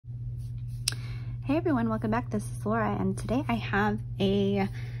Hey everyone, welcome back. This is Laura, and today I have a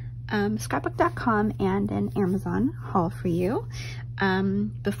scrapbookdotcom and an Amazon haul for you.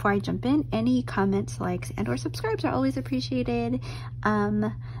 Before I jump in, any comments, likes, and or subscribes are always appreciated.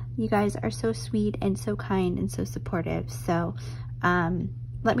 You guys are so sweet and so kind and so supportive. So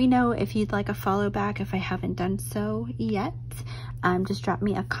let me know if you'd like a follow back if I haven't done so yet. Just drop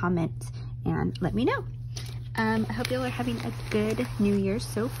me a comment and let me know. I hope you all are having a good New Year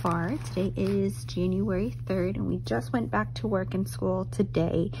so far. Today is January 3rd, and we just went back to work and school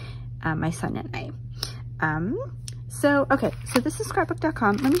today, my son and I. So this is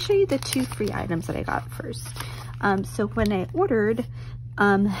scrapbook.com. Let me show you the two free items that I got first. So when I ordered,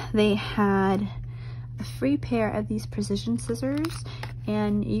 they had a free pair of these precision scissors,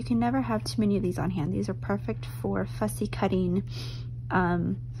 and you can never have too many of these on hand. These are perfect for fussy cutting,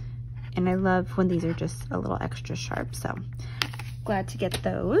 and I love when these are just a little extra sharp, so glad to get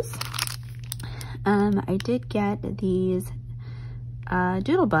those. I did get these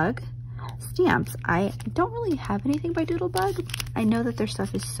Doodlebug stamps. I don't really have anything by Doodlebug. I know that their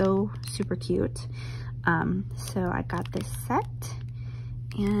stuff is so super cute. So I got this set,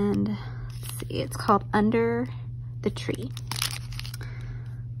 and let's see, it's called Under the Tree.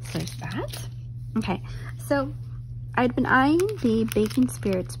 So there's that. Okay, so I'd been eyeing the Baking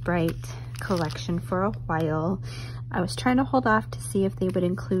Spirits Bright collection for a while. I was trying to hold off to see if they would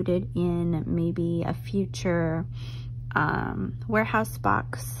include it in maybe a future warehouse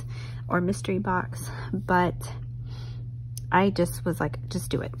box or mystery box, but I just was like,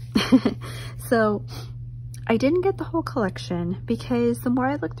 just do it. So I didn't get the whole collection because the more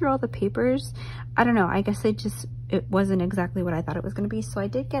I looked through all the papers, I don't know, I guess it wasn't exactly what I thought it was going to be. So I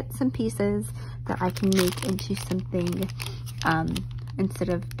did get some pieces that I can make into something instead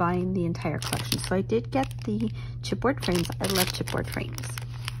of buying the entire collection. So I did get the chipboard frames. I love chipboard frames.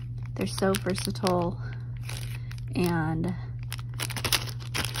 They're so versatile, and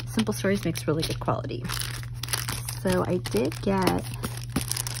Simple Stories makes really good quality. So I did get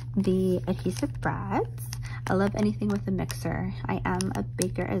the adhesive brads. I love anything with a mixer. I am a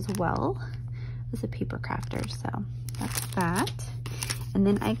baker as well as a paper crafter, so that's that. And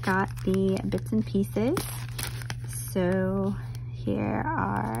then I got the bits and pieces. So here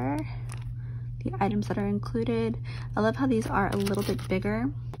are the items that are included. I love how these are a little bit bigger.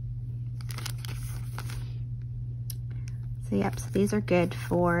 So yep, so these are good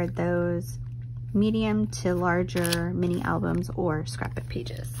for those medium to larger mini albums or scrapbook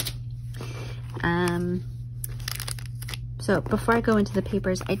pages. So before I go into the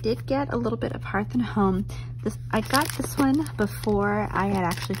papers, I did get a little bit of Hearth and Home. I got this one before I had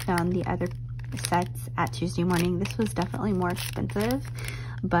actually found the other sets at Tuesday Morning. This was definitely more expensive,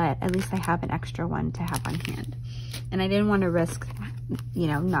 but at least I have an extra one to have on hand. And I didn't want to risk, you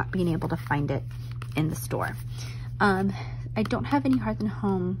know, not being able to find it in the store. I don't have any Hearth and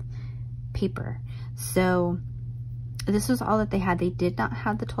Home paper, so this was all that they had. They did not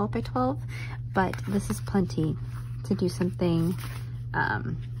have the 12 by 12, but this is plenty to do something,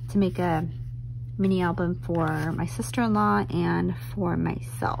 to make a mini album for my sister-in-law and for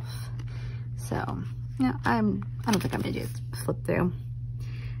myself. So yeah, I don't think I'm gonna just flip through.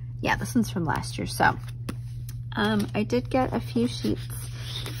 Yeah, this one's from last year. So I did get a few sheets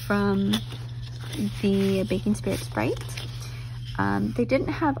from the Baking Spirits Bright. They didn't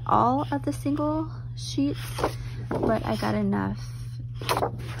have all of the single sheets, but I got enough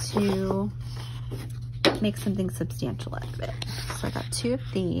to make something substantial out of it. So I got two of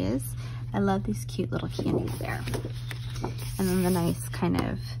these. I love these cute little candies there. And then the nice kind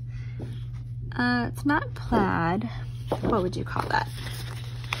of, it's not plaid, what would you call that?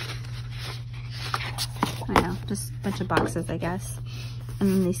 I don't know, just a bunch of boxes, I guess. And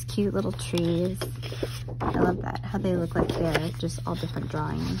then these cute little trees. I love that, how they look like they're just all different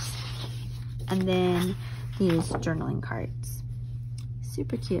drawings. And then these journaling cards.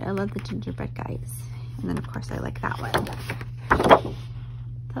 Super cute. I love the gingerbread guys. And then of course I like that one.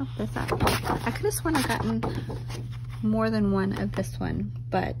 So there's that. I could have sworn I've gotten more than one of this one,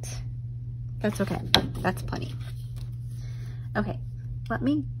 but that's okay. That's plenty. Okay, let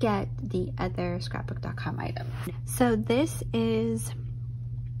me get the other scrapbook.com item. So this is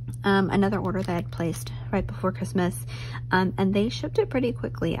another order that I had placed right before Christmas, and they shipped it pretty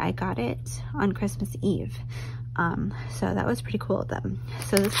quickly. I got it on Christmas Eve. So that was pretty cool of them.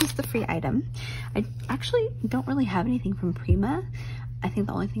 So this is the free item. I actually don't really have anything from Prima. I think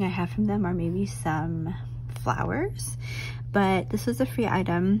the only thing I have from them are maybe some flowers, but this is a free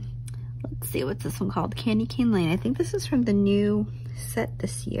item. Let's see, what's this one called? Candy Cane Lane. I think this is from the new set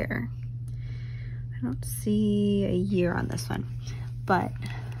this year. I don't see a year on this one, but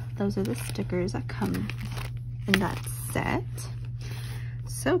those are the stickers that come in that set.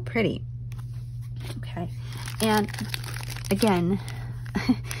 So pretty. Okay, and again,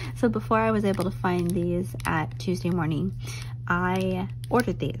 so before I was able to find these at Tuesday morning, I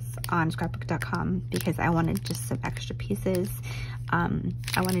ordered these on scrapbookdotcom because I wanted just some extra pieces. I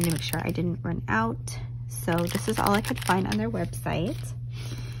wanted to make sure I didn't run out. So this is all I could find on their website.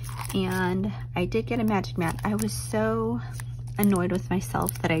 And I did get a magic mat. I was so annoyed with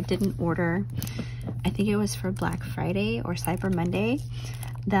myself that I didn't order, I think it was for Black Friday or Cyber Monday,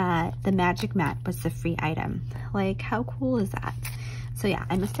 that the magic mat was the free item. Like, how cool is that? So yeah,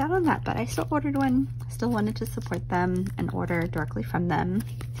 I missed out on that, but I still ordered one. Still wanted to support them and order directly from them.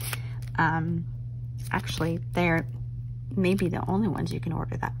 Actually, they're maybe the only ones you can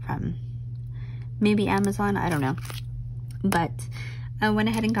order that from. Maybe Amazon, I don't know. But I went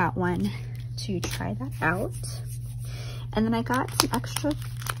ahead and got one to try that out. And then I got some extra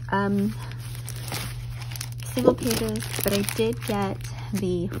single pages, but I did get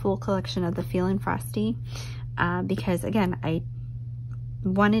the full collection of the Feelin' Frosty because, again, I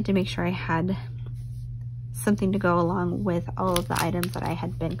wanted to make sure I had something to go along with all of the items that I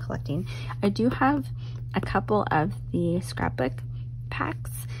had been collecting. I do have a couple of the scrapbook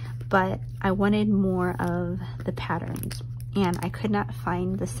packs, but I wanted more of the patterns, and I could not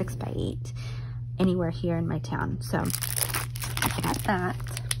find the 6x8 anywhere here in my town. So I got that.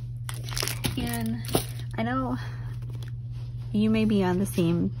 And I know you may be on the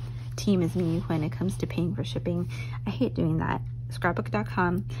same team as me when it comes to paying for shipping. I hate doing that.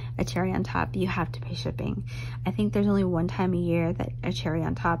 Scrapbook.com, a cherry on top, you have to pay shipping. I think there's only one time a year that a cherry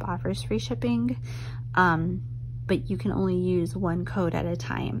on top offers free shipping, but you can only use one code at a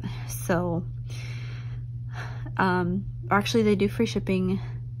time. So, actually they do free shipping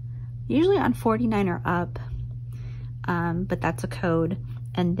usually on $49 or up, but that's a code.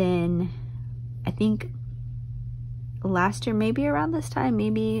 And then I think last year, maybe around this time,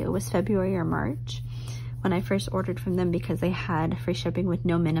 maybe it was February or March, when I first ordered from them, because they had free shipping with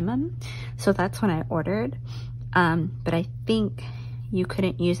no minimum. So that's when I ordered. But I think you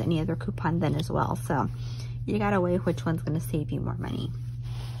couldn't use any other coupon then as well. So you gotta weigh which one's gonna save you more money.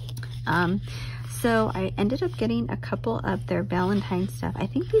 So I ended up getting a couple of their Valentine stuff. I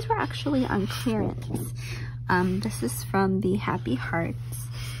think these were actually on clearance. This is from the Happy Hearts.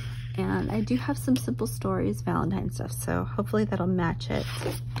 And I do have some Simple Stories Valentine stuff, so hopefully that'll match it.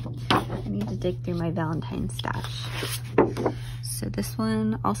 I need to dig through my Valentine stash. So this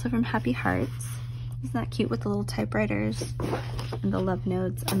one, also from Happy Hearts. Isn't that cute with the little typewriters and the love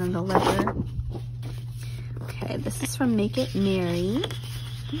notes and then the letter? Okay, this is from Make It Merry.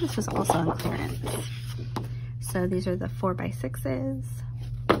 I think this was also on clearance. So these are the 4x6s.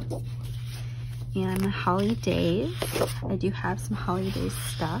 And Holly Days. I do have some Holly Days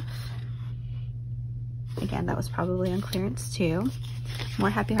stuff. Again, that was probably on clearance too. More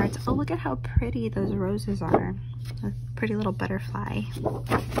Happy Hearts. Oh, look at how pretty those roses are. A pretty little butterfly.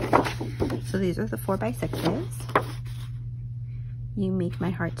 So these are the 4x6s. You Make My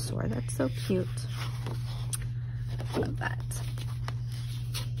Heart Soar. That's so cute. Love that.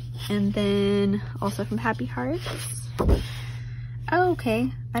 And then also from Happy Hearts. Oh,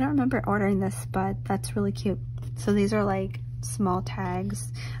 okay. I don't remember ordering this, but that's really cute. So these are like small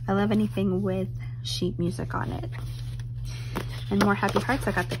tags. I love anything with sheet music on it. And more Happy Hearts.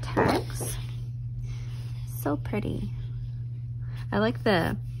 I got the tags. So pretty. I like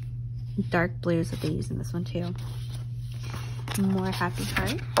the dark blues that they use in this one too. More Happy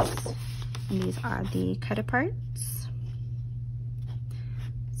Hearts. And these are the cut-aparts.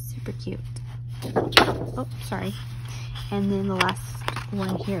 Super cute. Oh, sorry. And then the last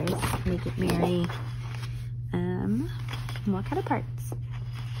one here is Make It Merry. More cut-aparts.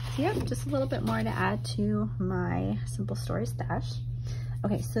 So yep, just a little bit more to add to my Simple Story stash.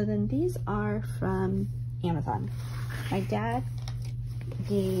 Okay, so then these are from Amazon. My dad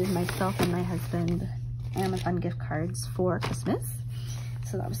gave myself and my husband Amazon gift cards for Christmas.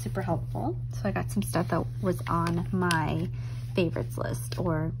 So that was super helpful. So I got some stuff that was on my favorites list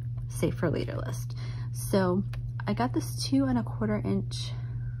or save for later list. So I got this 2 1/4 inch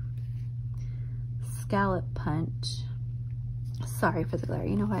scallop punch. Sorry for the glare,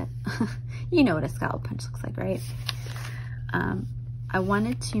 you know what? You know what a scallop punch looks like, right? I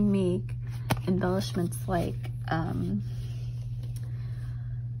wanted to make embellishments like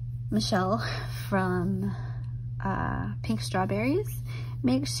Michelle from Pink Strawberries.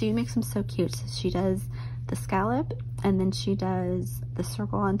 She makes them so cute. So she does the scallop, and then she does the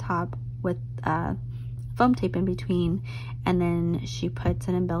circle on top with foam tape in between, and then she puts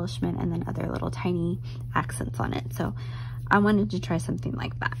an embellishment and then other little tiny accents on it. So I wanted to try something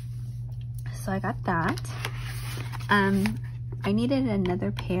like that. so I got that. I needed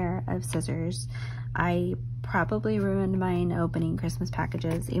another pair of scissors. I probably ruined mine opening Christmas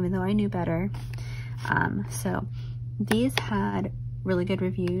packages, even though I knew better. So these had really good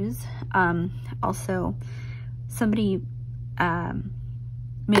reviews. Also, somebody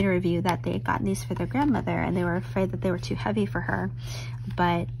made a review that they had gotten these for their grandmother and they were afraid that they were too heavy for her,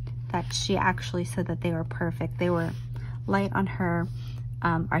 but that she actually said that they were perfect. They were light on her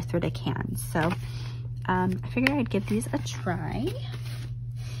arthritic hands. So I figured I'd give these a try.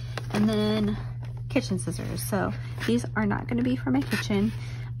 And then kitchen scissors. So these are not going to be for my kitchen.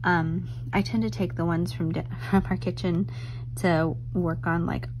 I tend to take the ones from our kitchen to work on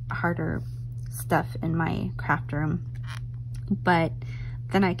like harder stuff in my craft room, but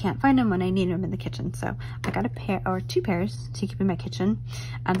then I can't find them when I need them in the kitchen. So I got a pair or two pairs to keep in my kitchen.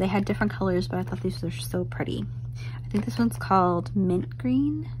 They had different colors, but I thought these were so pretty. I think this one's called mint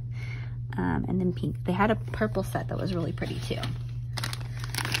green, and then pink. They had a purple set that was really pretty too.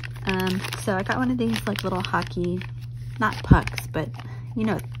 So I got one of these like little hockey, not pucks, but you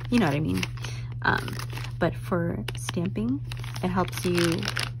know what I mean. But for stamping, it helps you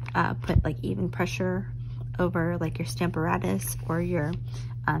put like even pressure over like your Stamparatus or your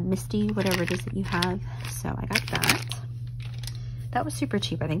Misty, whatever it is that you have. So I got that. That was super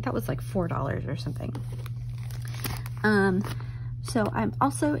cheap. I think that was like $4 or something. So I'm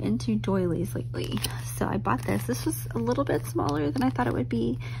also into doilies lately. So I bought this. This was a little bit smaller than I thought it would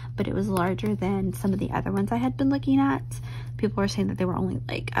be, but it was larger than some of the other ones I had been looking at. People were saying that they were only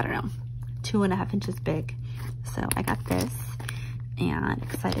like, I don't know, 2.5 inches big. So I got this and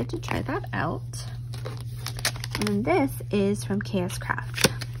excited to try that out. And then this is from KS Craft.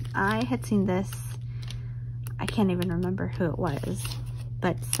 I had seen this, I can't even remember who it was,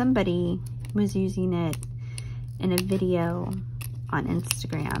 but somebody was using it in a video on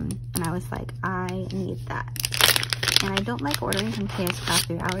Instagram, and I was like, I need that. And I don't like ordering from KS Craft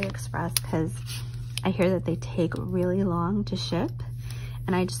through AliExpress because I hear that they take really long to ship,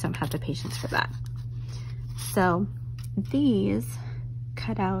 and I just don't have the patience for that. So these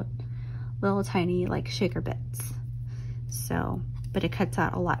cut out little tiny like shaker bits. So, but it cuts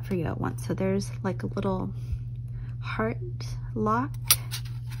out a lot for you at once. So there's like a little heart lock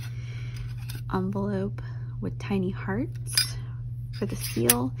envelope with tiny hearts for the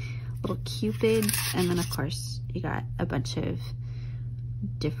seal, little cupids, and then of course you got a bunch of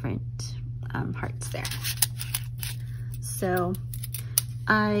different hearts there. So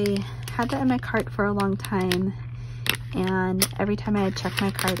I had that in my cart for a long time, and every time I had checked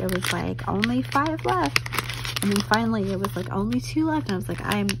my cart it was like only 5 left, and then finally it was like only 2 left, and I was like,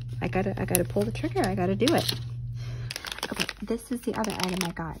 I gotta pull the trigger, I gotta do it. Okay, this is the other item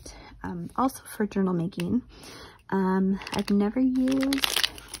I got, also for journal making. I've never used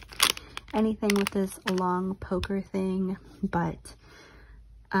anything with this long poker thing, but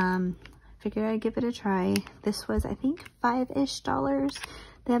figured I'd give it a try. This was, I think, $5-ish.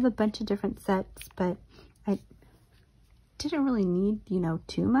 They have a bunch of different sets, but I didn't really need, you know,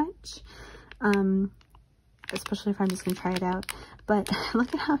 too much, especially if I'm just gonna try it out. But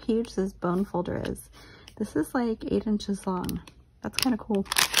look at how huge this bone folder is. This is like 8 inches long. That's kind of cool.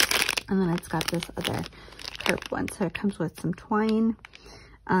 And then it's got this other curved one. So it comes with some twine,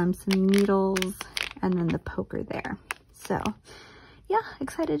 some needles, and then the poker there. So yeah,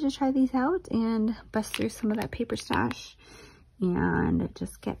 excited to try these out and bust through some of that paper stash and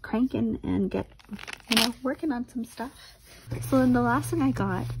just get cranking and get, you know, working on some stuff. So then the last thing I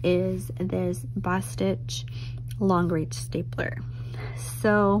got is this Boss Stitch long reach stapler.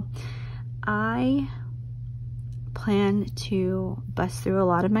 So I plan to bust through a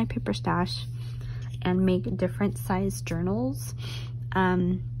lot of my paper stash and make different size journals.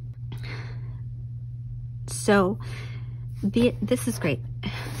 So this is great.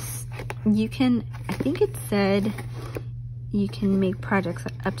 You can, I think it said you can make projects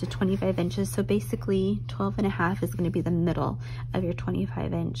up to 25 inches. So basically 12.5 is going to be the middle of your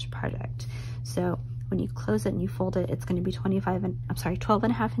 25-inch project. So when you close it and you fold it, it's going to be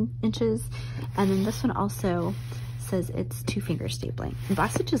 12.5 inches. And then this one also says it's 2-finger stapling. And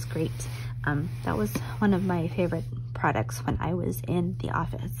Boss Stitch is great. That was one of my favorite products when I was in the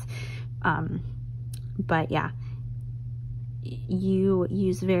office. But yeah, you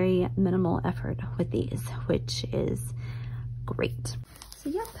use very minimal effort with these, which is great. So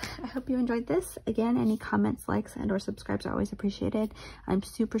yep, I hope you enjoyed this. Again, any comments, likes, and or subscribes are always appreciated. I'm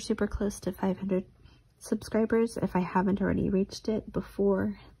super close to 500 subscribers if I haven't already reached it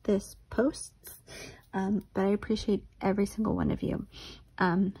before this posts. But I appreciate every single one of you.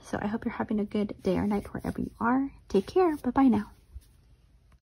 So I hope you're having a good day or night wherever you are. Take care. Bye-bye now.